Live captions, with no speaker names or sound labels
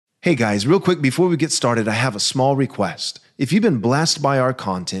Hey guys, real quick before we get started, I have a small request. If you've been blessed by our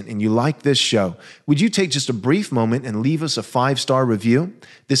content and you like this show, would you take just a brief moment and leave us a 5-star review?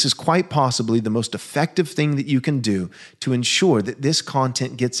 This is quite possibly the most effective thing that you can do to ensure that this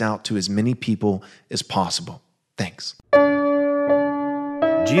content gets out to as many people as possible. Thanks.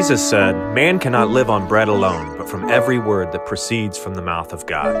 Jesus said, "Man cannot live on bread alone, but from every word that proceeds from the mouth of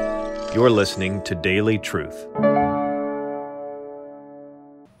God." You're listening to Daily Truth.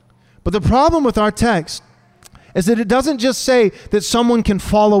 But the problem with our text is that it doesn't just say that someone can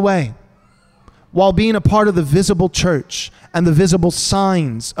fall away while being a part of the visible church and the visible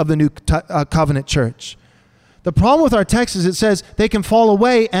signs of the new covenant church. The problem with our text is it says they can fall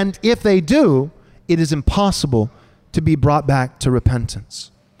away, and if they do, it is impossible to be brought back to repentance.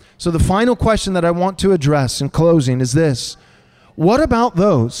 So the final question that I want to address in closing is this: what about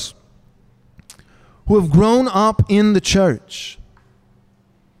those who have grown up in the church,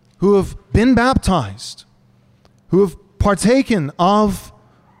 who have been baptized, who have partaken of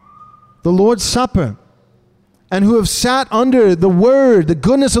the Lord's Supper, and who have sat under the Word, the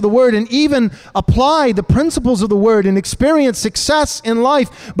goodness of the Word, and even applied the principles of the Word and experienced success in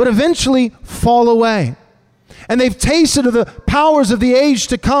life, but eventually fall away? And they've tasted of the powers of the age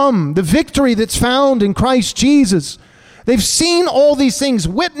to come, the victory that's found in Christ Jesus. They've seen all these things,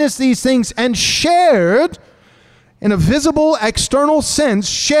 witnessed these things, and shared in a visible, external sense,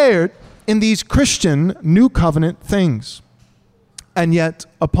 shared in these Christian New Covenant things, and yet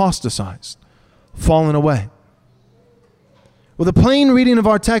apostatized, fallen away. Well, the plain reading of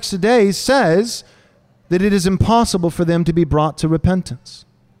our text today says that it is impossible for them to be brought to repentance.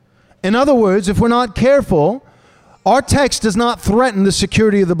 In other words, if we're not careful, our text does not threaten the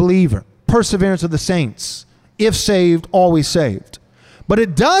security of the believer, perseverance of the saints, if saved, always saved. But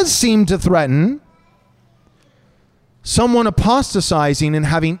it does seem to threaten someone apostatizing and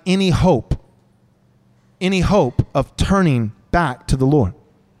having any hope of turning back to the Lord.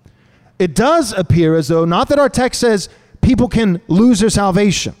 It does appear as though, not that our text says people can lose their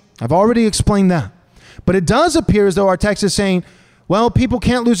salvation. I've already explained that. But it does appear as though our text is saying, well, people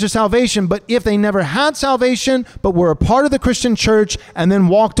can't lose their salvation, but if they never had salvation, but were a part of the Christian church and then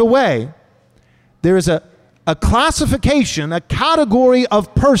walked away, there is a classification, a category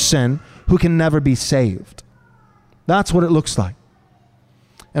of person who can never be saved. That's what it looks like.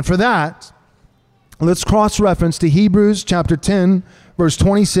 And for that, let's cross-reference to Hebrews chapter 10, verse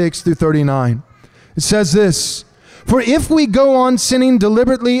 26 through 39. It says this: "For if we go on sinning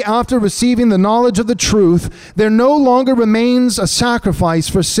deliberately after receiving the knowledge of the truth, there no longer remains a sacrifice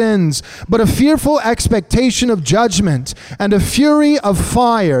for sins, but a fearful expectation of judgment and a fury of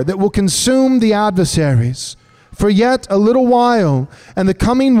fire that will consume the adversaries. For yet a little while, and the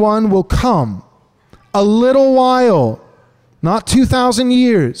coming one will come." A little while, not 2,000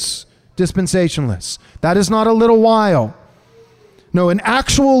 years, dispensationalists. That is not a little while. No, an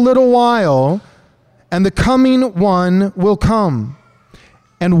actual little while, and the coming one will come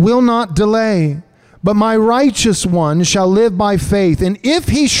and will not delay. But my righteous one shall live by faith, and if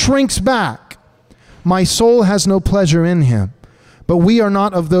he shrinks back, my soul has no pleasure in him. But we are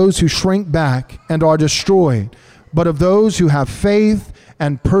not of those who shrink back and are destroyed, but of those who have faith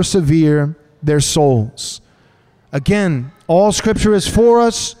and persevere their souls. Again, all scripture is for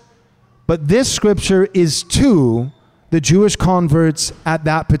us, but this scripture is to the Jewish converts at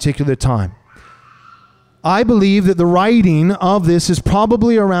that particular time. I believe that the writing of this is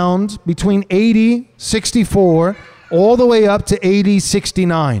probably around between AD 64 all the way up to AD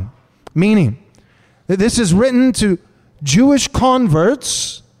 69, meaning that this is written to Jewish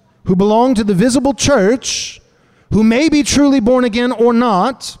converts who belong to the visible church, who may be truly born again or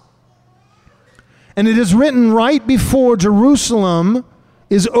not. And it is written right before Jerusalem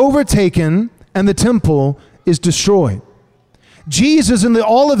is overtaken and the temple is destroyed. Jesus, in the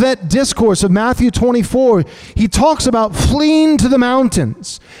Olivet Discourse of Matthew 24, he talks about fleeing to the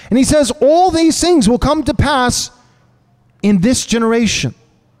mountains. And he says all these things will come to pass in this generation.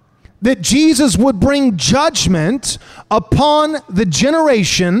 That Jesus would bring judgment upon the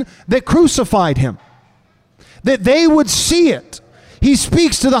generation that crucified him. That they would see it. He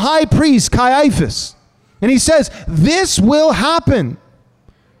speaks to the high priest, Caiaphas, and he says, this will happen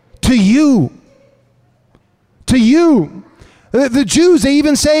to you. To you. The Jews, they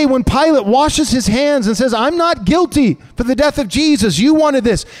even say when Pilate washes his hands and says, I'm not guilty for the death of Jesus. You wanted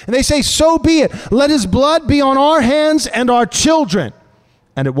this. And they say, so be it. Let his blood be on our hands and our children.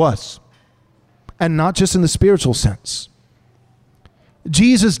 And it was. And not just in the spiritual sense.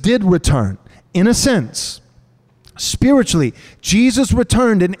 Jesus did return, in a sense. Spiritually, Jesus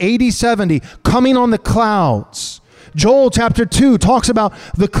returned in AD 70, coming on the clouds, Joel chapter 2 talks about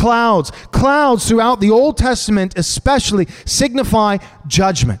the clouds. Clouds throughout the Old Testament especially signify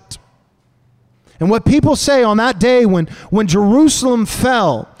judgment. And what people say on that day when Jerusalem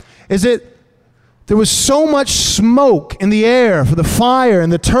fell is that there was so much smoke in the air for the fire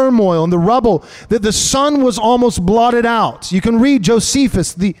and the turmoil and the rubble that the sun was almost blotted out. You can read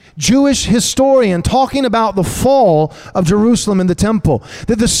Josephus, the Jewish historian, talking about the fall of Jerusalem and the temple,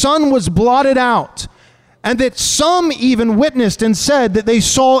 that the sun was blotted out, and that some even witnessed and said that they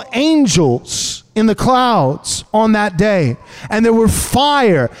saw angels in the clouds on that day. And there were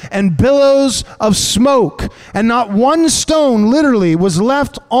fire and billows of smoke, and not one stone literally was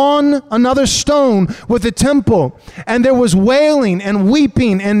left on another stone with the temple. And there was wailing and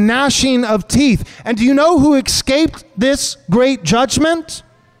weeping and gnashing of teeth. And do you know who escaped this great judgment?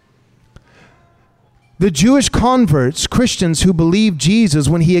 The Jewish converts, Christians who believed Jesus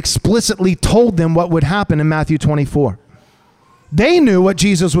when he explicitly told them what would happen in Matthew 24. They knew what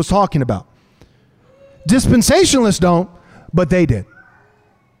Jesus was talking about. Dispensationalists don't, but they did.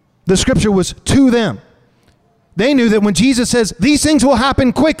 The scripture was to them. They knew that when Jesus says these things will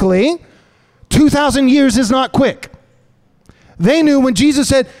happen quickly, 2,000 years is not quick. They knew when Jesus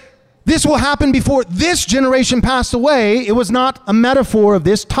said this will happen before this generation passed away, it was not a metaphor of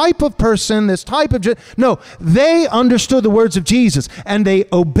this type of person, this type of... No, they understood the words of Jesus, and they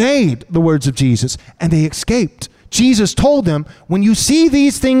obeyed the words of Jesus, and they escaped. Jesus told them, when you see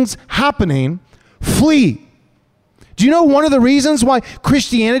these things happening, flee. Do you know one of the reasons why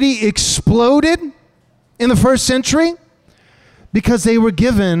Christianity exploded in the first century? Because they were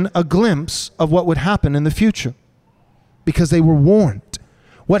given a glimpse of what would happen in the future. Because they were warned.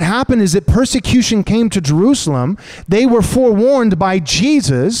 What happened is that persecution came to Jerusalem. They were forewarned by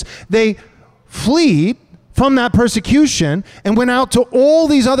Jesus. They fled from that persecution and went out to all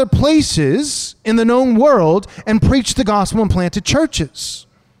these other places in the known world and preached the gospel and planted churches.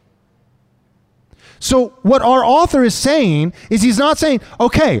 So what our author is saying is he's not saying,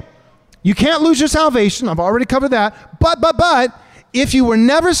 okay, you can't lose your salvation. I've already covered that. But if you were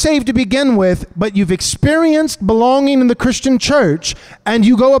never saved to begin with, but you've experienced belonging in the Christian church and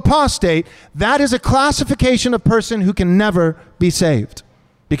you go apostate, that is a classification of person who can never be saved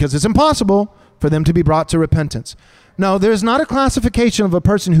because it's impossible for them to be brought to repentance. No, there's not a classification of a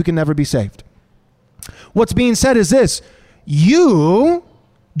person who can never be saved. What's being said is this: you,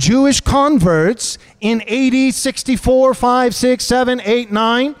 Jewish converts in AD 64, 5, 6, 7, 8,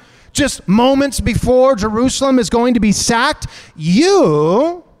 9, just moments before Jerusalem is going to be sacked,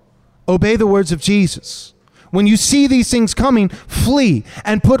 you obey the words of Jesus. When you see these things coming, flee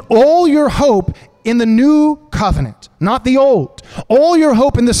and put all your hope in the new covenant, not the old. All your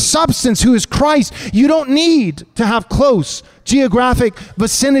hope in the substance who is Christ. You don't need to have close geographic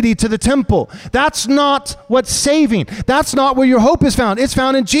vicinity to the temple. That's not what's saving. That's not where your hope is found. It's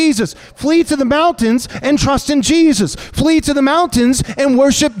found in Jesus. Flee to the mountains and trust in Jesus. Flee to the mountains and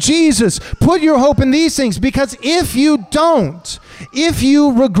worship Jesus. Put your hope in these things, because if you don't, if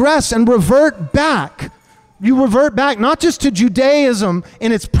you regress and revert back, you revert back not just to Judaism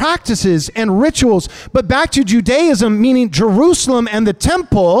and its practices and rituals, but back to Judaism, meaning Jerusalem and the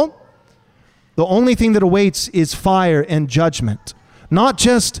temple, the only thing that awaits is fire and judgment. Not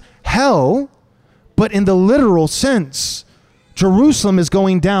just hell, but in the literal sense. Jerusalem is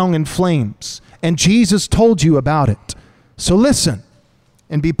going down in flames, and Jesus told you about it. So listen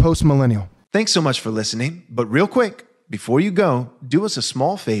and be post-millennial. Thanks so much for listening, but real quick, before you go, do us a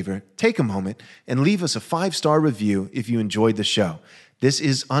small favor, take a moment, and leave us a 5-star review if you enjoyed the show. This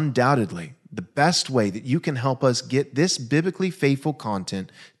is undoubtedly the best way that you can help us get this biblically faithful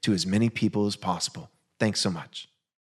content to as many people as possible. Thanks so much.